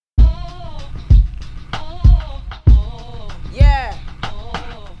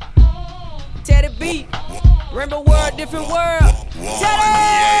Rainbow world, different world.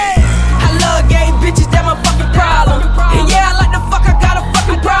 Teddy! I love gay bitches, that my fucking problem. And yeah, I like the fuck, I got a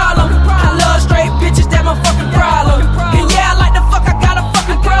fucking problem. I love straight bitches, that my fucking problem. And yeah, I like the fuck, I got a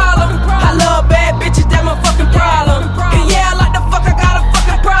fucking problem. I love bad bitches, that my fucking problem. And yeah, I like the fuck, I got a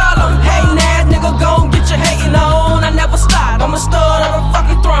fucking problem. Hating ass nigga, gon' get your hating on. I never slide, I'm a stud on the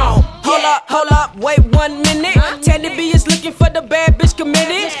fucking throne. Hold up, wait 1 minute. Teddy B is looking for the bad bitch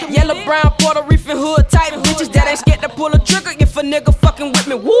committee. Yellow, brown, Puerto Rican hood type bitches that ain't scared to pull a trigger if a nigga fucking with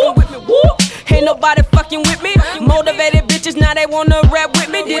me. Woo, woo. Ain't nobody fucking with me. Motivated bitches, now they wanna rap with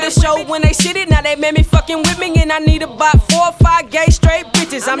me. Did a show when they shit it, now they made me fucking with me. And I need about 4 or 5 gay straight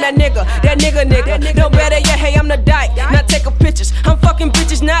bitches. I'm that nigga. No better yet, hey, I'm the dyke. Not taking pictures. I'm fucking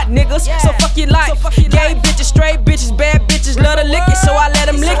bitches, not niggas. So fuck your life. Gay bitches, straight bitches, bad bitches, love to lick it, so I let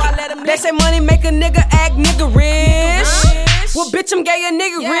them lick it. They say money make a nigga act niggerish. Well, bitch, I'm gay, a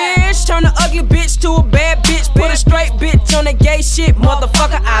nigga rich. Turn a ugly bitch to a bad bitch. Put a straight bitch on that gay shit,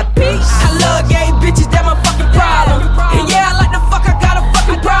 motherfucker, I peace. I love gay bitches, that my fucking problem. And yeah, I like the fuck, I got a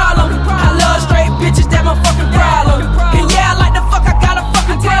fucking problem. I love straight bitches, that my fucking problem. And yeah, I like the fuck, I got a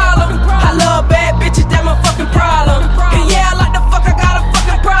fucking problem. I love bad bitches, that my fucking problem. And yeah, I like the fuck, I got a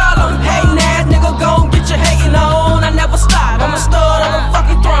fucking problem. Hating ass nigga, gon' get your hating on. I never slide, I'm a stud on the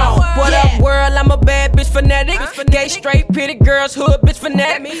fucking throne. What up, world? I'm a bad bitch fanatic. Gay, straight, pretty girls, hood bitch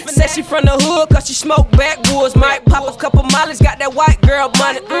fanatic. Say she from the hood cause she smoke backwoods. Might pop a couple mollies, got that white girl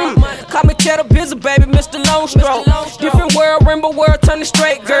money. Call me Cheddar Bizzle, baby, Mr. Lone Stroke. Different world, rainbow world, turn to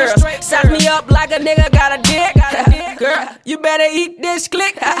straight girls. Size me up like a nigga got a dick. Girl, you better eat this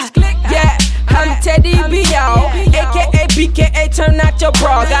click. Yeah, I'm Teddy B, y'all. AKA BKA, turn out your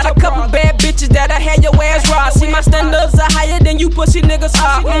bra. Got a couple bad bitches that'll have your ass raw. See, my standards are higher than you pussy niggas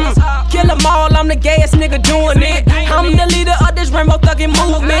are. Kill them all, I'm the gayest nigga doing it. I'm the leader of this rainbow thuggin'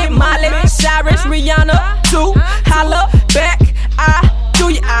 movement. Miley, Cyrus, Rihanna, too. Holla back, I do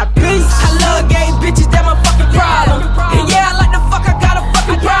ya, I peace. I love gay bitches, that my fucking problem. And yeah, I like the fuck, I got a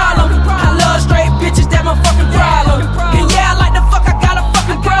fucking problem. I love straight bitches, that my fucking problem. And yeah, I like the fuck, I got a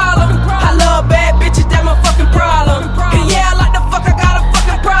fucking problem. I love bad bitches, that my fucking problem. And yeah, I like the fuck, I got a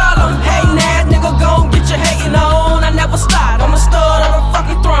fucking problem. Hating ass nigga, gon' get your hating on. I never slide, I'm a stud on the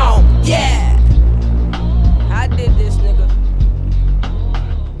fucking throne. Yeah, I did this, nigga.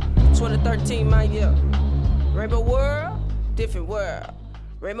 2013, my year. Rainbow world, different world.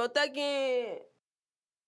 Rainbow thuggin'.